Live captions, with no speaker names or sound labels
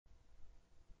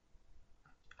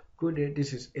Good day,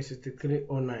 this is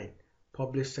SS4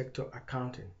 Public Sector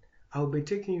Accounting. I'll be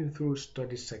taking you through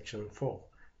Study Section 4,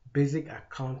 Basic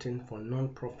Accounting for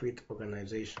Non-Profit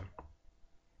Organization.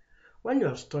 When you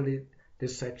have studied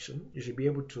this section, you should be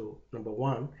able to, number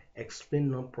one,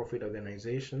 explain non-profit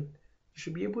organization. You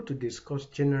should be able to discuss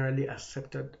generally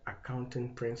accepted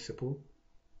accounting principle.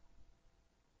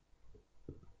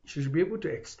 You should be able to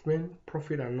explain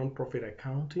profit and non-profit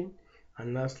accounting.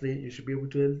 And lastly, you should be able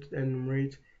to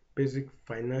enumerate basic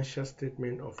financial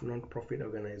statement of non-profit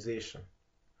organization.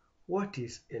 What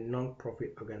is a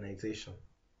non-profit organization?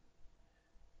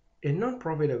 A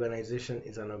non-profit organization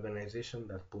is an organization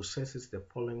that possesses the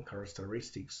following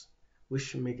characteristics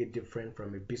which make it different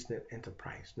from a business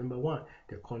enterprise. Number one,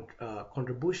 the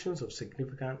contributions of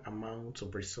significant amounts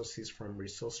of resources from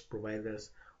resource providers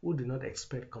who do not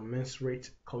expect commensurate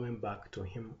coming back to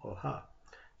him or her.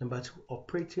 Number two,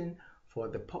 operating for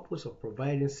the purpose of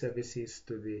providing services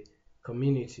to the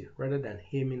community rather than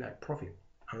aiming at profit.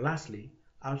 And lastly,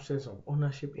 absence of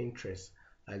ownership interests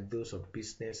like those of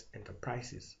business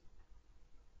enterprises.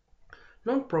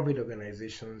 Non-profit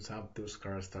organizations have those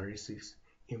characteristics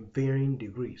in varying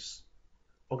degrees.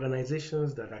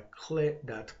 Organizations that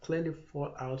clearly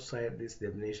fall outside this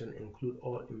definition include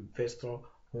all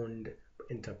investor-owned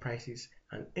enterprises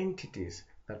and entities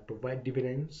that provide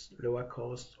dividends, lower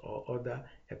costs, or other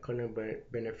economic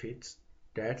benefits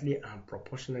directly and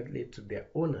proportionately to their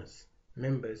owners,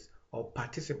 members, or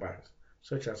participants,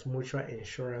 such as mutual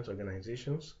insurance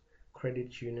organizations,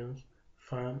 credit unions,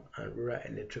 farm and rural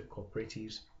electric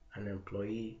cooperatives, and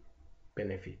employee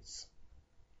benefits.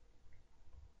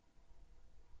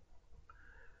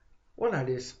 What are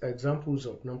these examples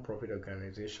of non-profit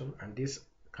organization? And this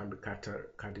can be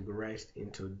categorized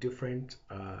into different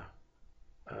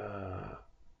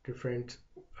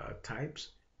types.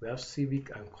 We have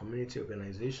civic and community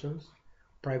organizations,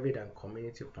 private and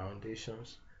community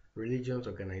foundations, religious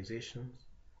organizations,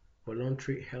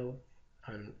 voluntary health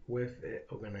and welfare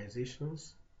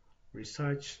organizations,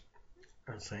 research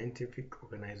and scientific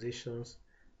organizations,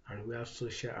 and we have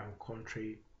social and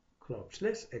country clubs.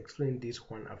 Let's explain this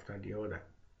one after the other.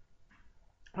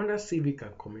 Under civic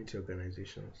and community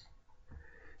organizations,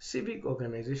 civic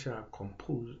organizations are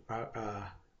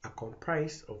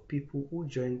comprised of people who are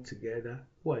joined together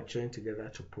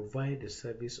to provide the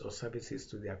service or services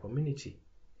to their community.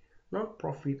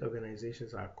 Non-profit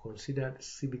organizations are considered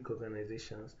civic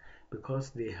organizations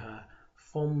because they are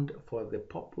formed for the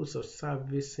purpose of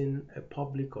servicing a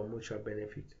public or mutual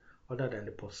benefit other than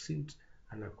the pursuit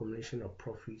and accumulation of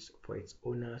profits for its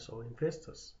owners or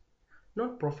investors.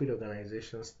 Non-profit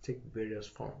organizations take various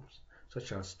forms,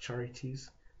 such as charities,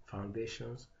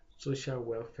 foundations, social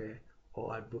welfare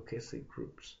or advocacy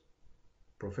groups,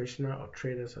 professional or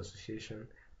traders association,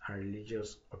 and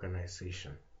religious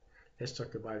organization. Let's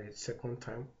talk about it second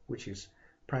time, which is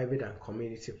private and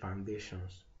community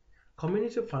foundations.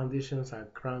 Community foundations are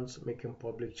grants-making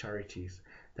public charities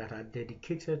that are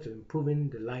dedicated to improving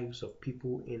the lives of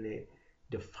people in a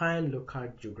defined local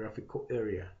geographical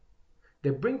area. They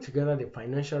bring together the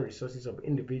financial resources of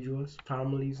individuals,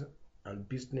 families, and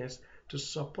business to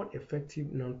support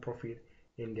effective non-profit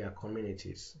in their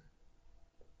communities.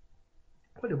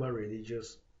 What about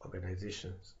religious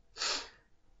organizations?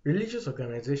 Religious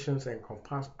organizations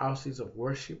encompass houses of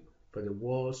worship for the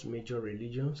world's major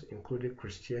religions, including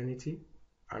Christianity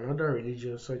and other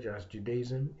religions such as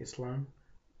Judaism, Islam,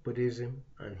 Buddhism,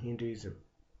 and Hinduism.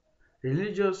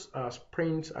 Religious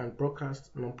print and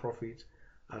broadcast non-profit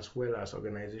as well as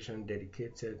organizations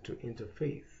dedicated to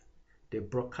interfaith. They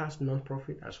broadcast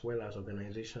non-profit as well as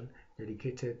organizations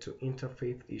dedicated to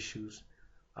interfaith issues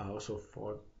are also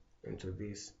fall into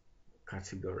this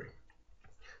category.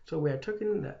 So we are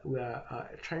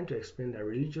trying to explain that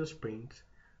religious print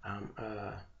and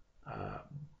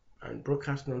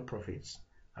broadcast non-profits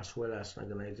as well as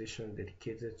organizations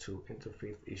dedicated to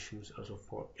interfaith issues also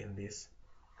fall in this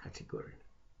category.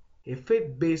 A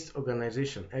faith-based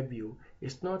organization, FBO,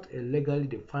 is not a legally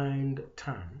defined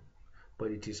term,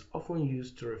 but it is often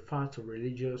used to refer to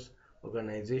religious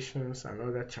organizations and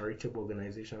other charitable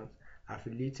organizations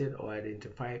affiliated or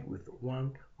identified with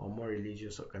one or more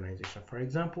religious organizations. For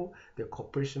example, the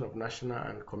Corporation of National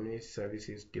and Community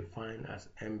Services defined as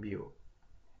MBO.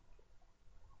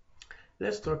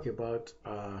 Let's talk about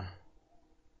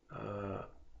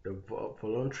the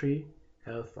voluntary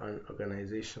health and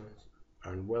organizations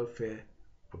and welfare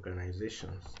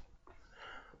organizations.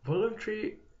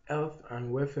 Voluntary health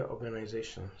and welfare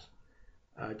organizations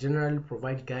generally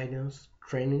provide guidance,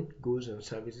 training, goods, and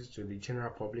services to the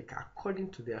general public according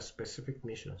to their specific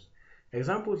missions.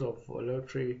 Examples of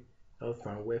voluntary health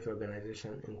and welfare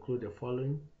organizations include the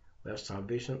following: We have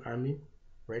Salvation Army,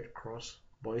 Red Cross,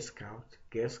 Boy Scouts,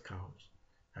 Girl Scouts,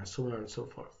 and so on and so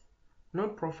forth.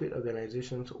 Non-profit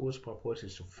organizations whose purpose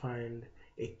is to find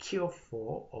a cure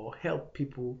for or help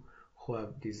people who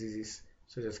have diseases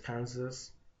such as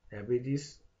cancers,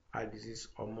 diabetes, heart disease,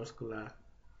 or muscular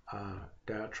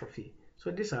dystrophy.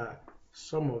 So these are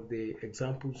some of the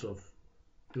examples of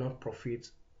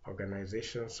non-profit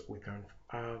organizations we can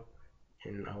have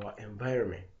in our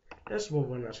environment. Let's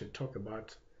move on as we talk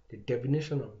about the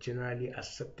definition of generally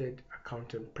accepted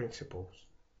accounting principles.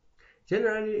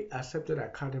 Generally accepted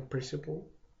accounting principles,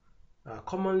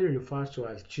 commonly referred to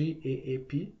as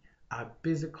GAAP, are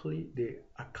basically the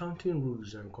accounting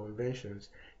rules and conventions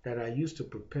that are used to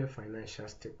prepare financial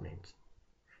statements.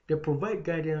 They provide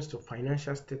guidance to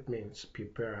financial statements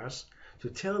preparers to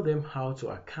tell them how to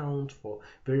account for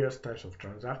various types of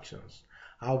transactions,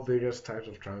 how various types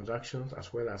of transactions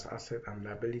as well as assets and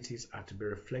liabilities are to be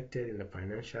reflected in the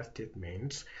financial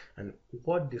statements, and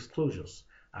what disclosures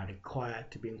are required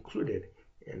to be included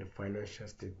in the financial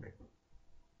statement.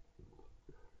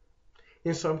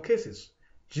 In some cases,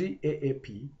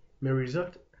 GAAP may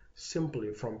result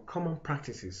simply from common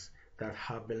practices that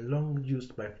have been long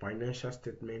used by financial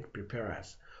statement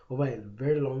preparers over a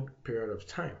very long period of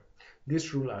time.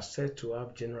 These rules are said to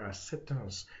have general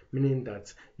acceptance, meaning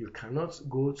that you cannot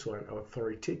go to an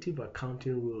authoritative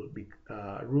accounting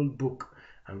rule book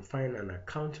and find an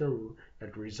accounting rule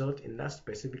that results in that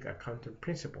specific accounting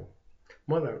principle.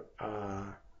 More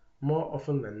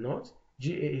often than not,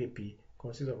 GAAP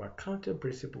consists of accounting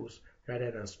principles rather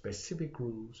than specific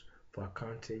rules for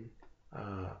accounting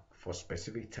for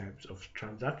specific types of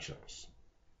transactions.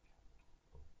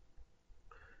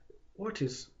 What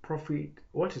is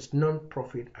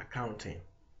non-profit accounting?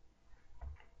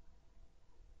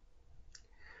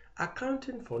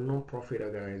 Accounting for non-profit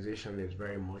organization is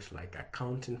very much like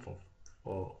accounting for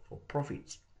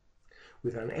profits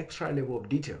with an extra level of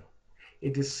detail.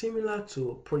 It is similar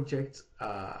to project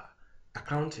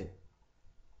accounting.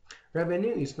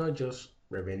 Revenue is not just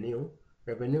revenue.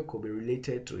 Revenue could be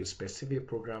related to a specific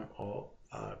program or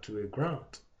to a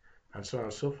grant, and so on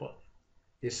and so forth.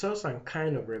 The source and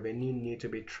kind of revenue need to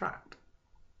be tracked.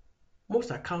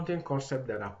 Most accounting concepts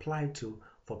that apply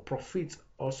for profit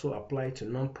also apply to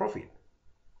non-profit.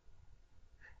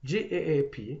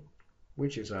 GAAP,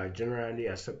 which is our generally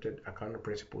accepted accounting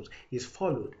principles, is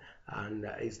followed and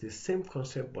is the same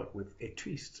concept but with a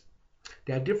twist.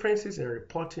 There are differences in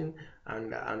reporting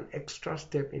and an extra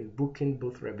step in booking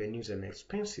both revenues and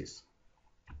expenses.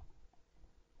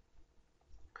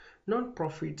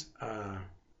 Non-profit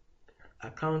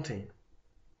accounting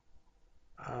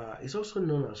is also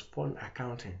known as fund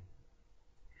accounting.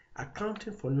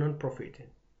 Accounting for non-profit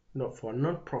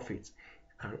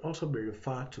can also be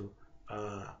referred to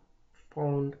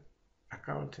fund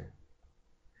accounting.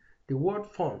 The word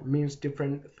fund means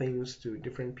different things to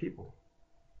different people.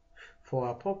 For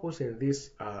our purpose in this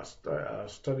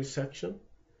study section,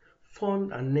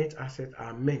 fund and net assets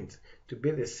are meant to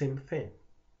be the same thing.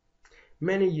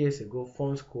 Many years ago,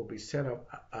 funds could be set up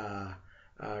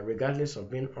regardless of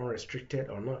being unrestricted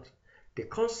or not. The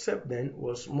concept then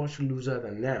was much looser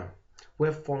than now,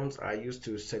 where funds are used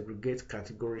to segregate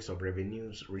categories of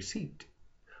revenues received.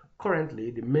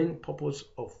 Currently, the main purpose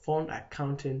of fund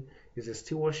accounting is the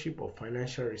stewardship of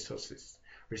financial resources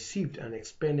received and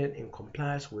expended in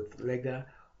compliance with legal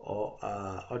or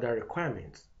other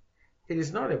requirements. It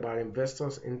is not about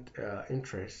investors'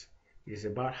 interest. It is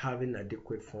about having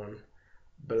adequate fund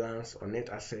balance or net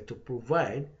asset to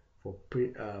provide for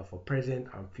present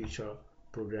and future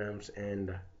programs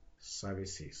and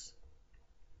services.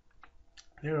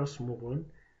 Let us move on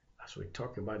as we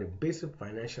talk about the basic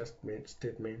financial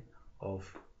statement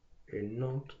of a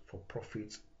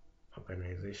not-for-profit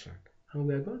organization. And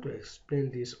we are going to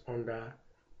explain this under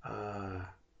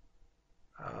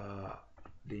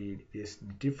the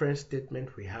different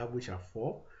statements we have, which are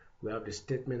four. We have the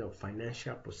statement of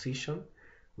financial position,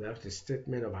 we have the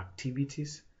statement of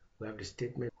activities, we have the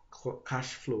statement of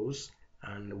cash flows,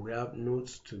 and we have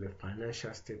notes to the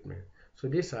financial statement. So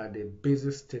these are the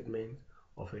basic statements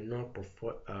of a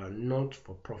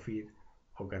not-for-profit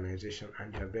organization,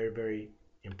 and they are very, very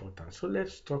important. So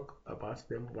let's talk about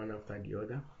them one after the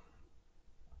other.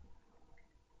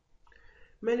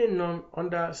 Many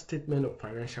under statement of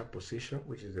financial position,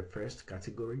 which is the first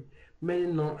category, many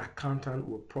non-accountants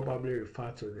will probably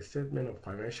refer to the statement of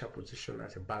financial position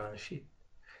as a balance sheet.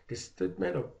 The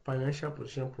statement of financial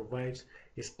position provides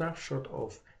a snapshot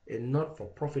of a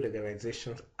not-for-profit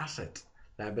organization's assets,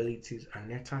 liabilities, and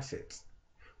net assets.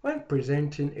 When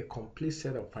presenting a complete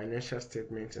set of financial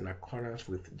statements in accordance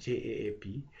with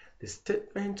GAAP, the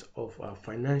statement of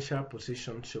financial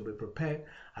position should be prepared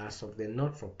as of the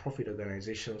not-for-profit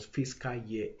organization's fiscal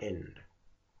year end.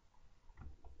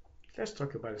 Let's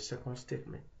talk about the second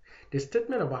statement. The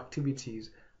statement of activities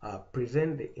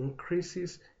present the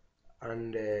increases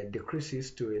and decreases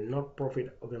to a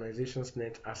not-profit organization's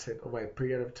net asset over a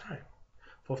period of time.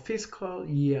 For fiscal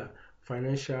year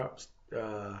financial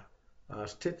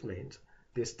statement,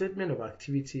 the statement of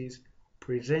activities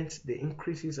presents the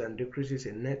increases and decreases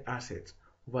in net assets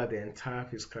over the entire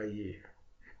fiscal year.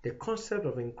 The concept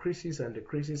of increases and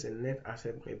decreases in net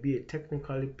assets may be a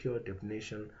technically pure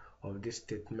definition of this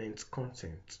statement's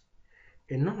content.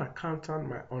 A non-accountant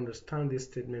might understand this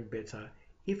statement better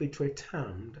if it were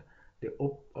termed the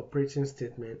operating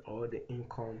statement or the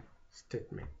income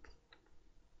statement.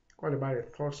 What about the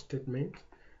third statement,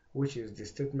 which is the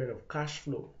statement of cash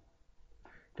flow?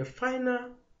 The final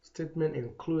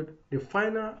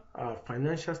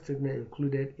financial statement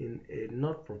included in a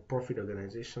not-for-profit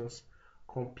organization's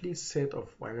complete set of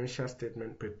financial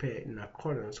statements prepared in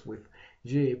accordance with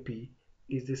GAAP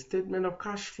is the statement of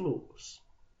cash flows.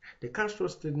 The cash flow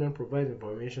statement provides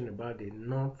information about the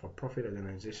non-for-profit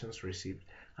organization's receipt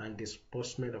and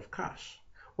disbursement of cash.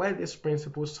 While this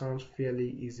principle sounds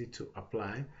fairly easy to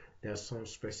apply, there are some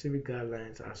specific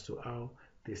guidelines as to how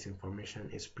this information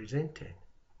is presented.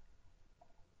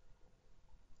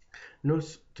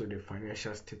 Notes to the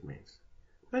financial statements.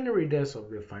 Many readers of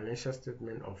the financial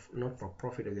statement of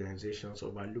not-for-profit organizations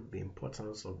overlook the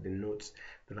importance of the notes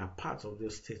that are part of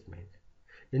those statements.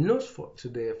 The notes to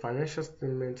the financial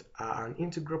statement are an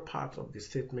integral part of the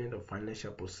statement of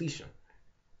financial position,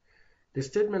 the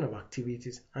statement of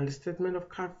activities, and the statement of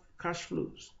cash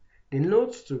flows. The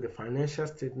notes to the financial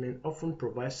statement often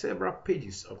provide several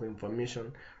pages of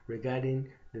information regarding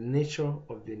the nature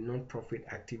of the non-profit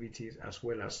activities as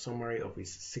well as summary of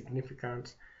its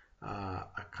significant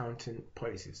accounting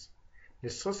policies. The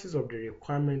sources of the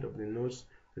requirement of the notes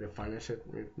to the financial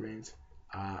statements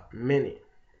are many.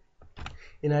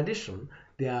 In addition,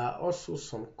 there are also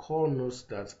some core notes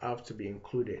that have to be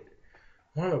included.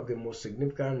 One of the most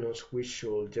significant notes, which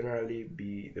should generally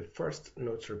be the first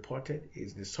note reported,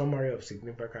 is the summary of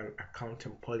significant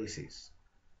accounting policies.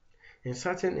 In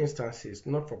certain instances,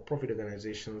 not-for-profit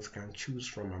organizations can choose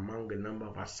from among a number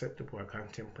of acceptable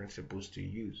accounting principles to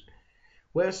use.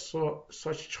 Where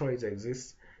such choice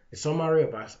exists, a summary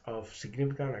of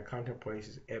significant accounting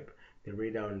policies help the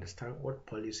reader understand what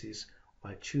policies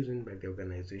were chosen by the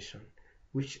organization,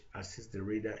 which assists the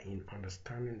reader in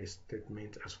understanding the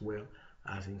statement as well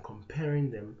as in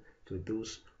comparing them to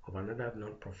those of another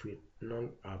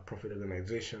non-profit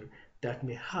organization that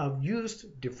may have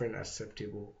used different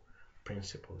acceptable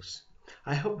principles.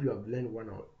 I hope you have learned one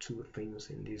or two things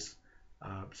in this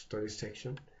study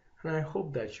section, and I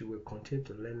hope that you will continue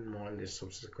to learn more in the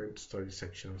subsequent study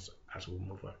sections as we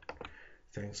move on.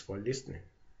 Thanks for listening.